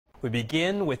We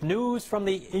begin with news from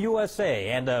the USA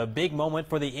and a big moment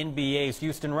for the NBA's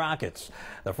Houston Rockets.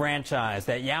 The franchise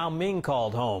that Yao Ming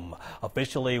called home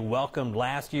officially welcomed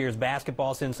last year's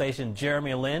basketball sensation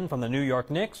Jeremy Lin from the New York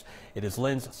Knicks. It is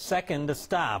Lin's second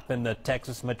stop in the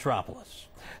Texas metropolis.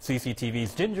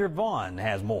 CCTV's Ginger Vaughn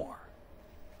has more.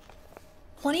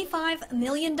 $25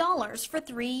 million for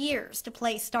 3 years to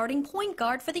play starting point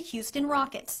guard for the Houston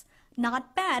Rockets.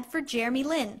 Not bad for Jeremy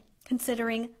Lin,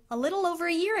 considering a little over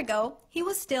a year ago, he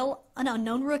was still an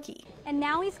unknown rookie. And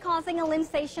now he's causing a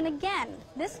sensation again,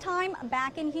 this time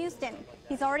back in Houston.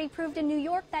 He's already proved in New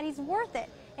York that he's worth it,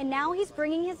 and now he's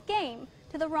bringing his game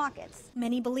to the Rockets.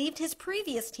 Many believed his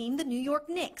previous team, the New York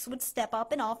Knicks, would step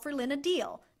up and offer Lin a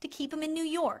deal to keep him in New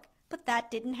York, but that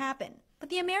didn't happen. But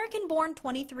the American-born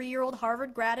 23-year-old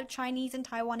Harvard grad of Chinese and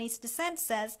Taiwanese descent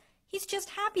says he's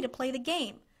just happy to play the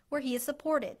game, where he is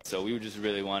supported. So we just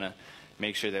really want to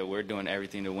make sure that we're doing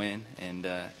everything to win and,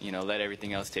 let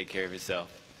everything else take care of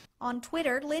itself. On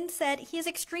Twitter, Lin said he is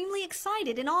extremely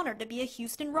excited and honored to be a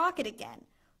Houston Rocket again,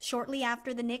 shortly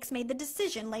after the Knicks made the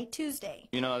decision late Tuesday.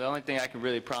 The only thing I can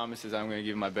really promise is I'm going to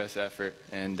give my best effort,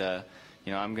 and,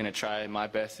 I'm going to try my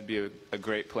best to be a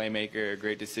great playmaker, a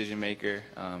great decision maker.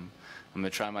 I'm going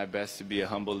to try my best to be a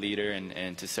humble leader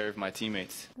and to serve my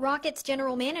teammates. Rockets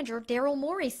general manager Daryl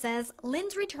Morey says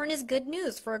Lin's return is good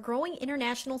news for a growing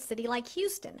international city like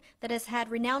Houston that has had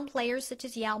renowned players such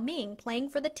as Yao Ming playing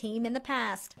for the team in the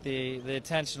past. The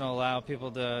attention will allow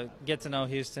people to get to know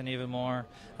Houston even more.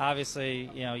 Obviously,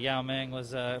 Yao Ming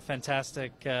was a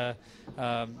fantastic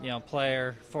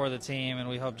player for the team, and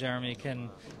we hope Jeremy can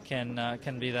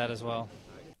be that as well.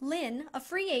 Lin, a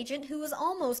free agent who was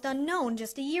almost unknown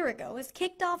just a year ago, has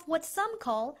kicked off what some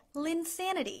call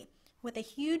Linsanity, with a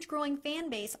huge growing fan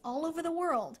base all over the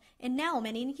world, and now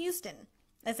many in Houston,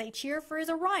 as they cheer for his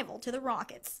arrival to the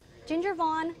Rockets. Ginger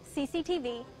Vaughn,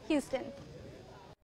 CCTV, Houston.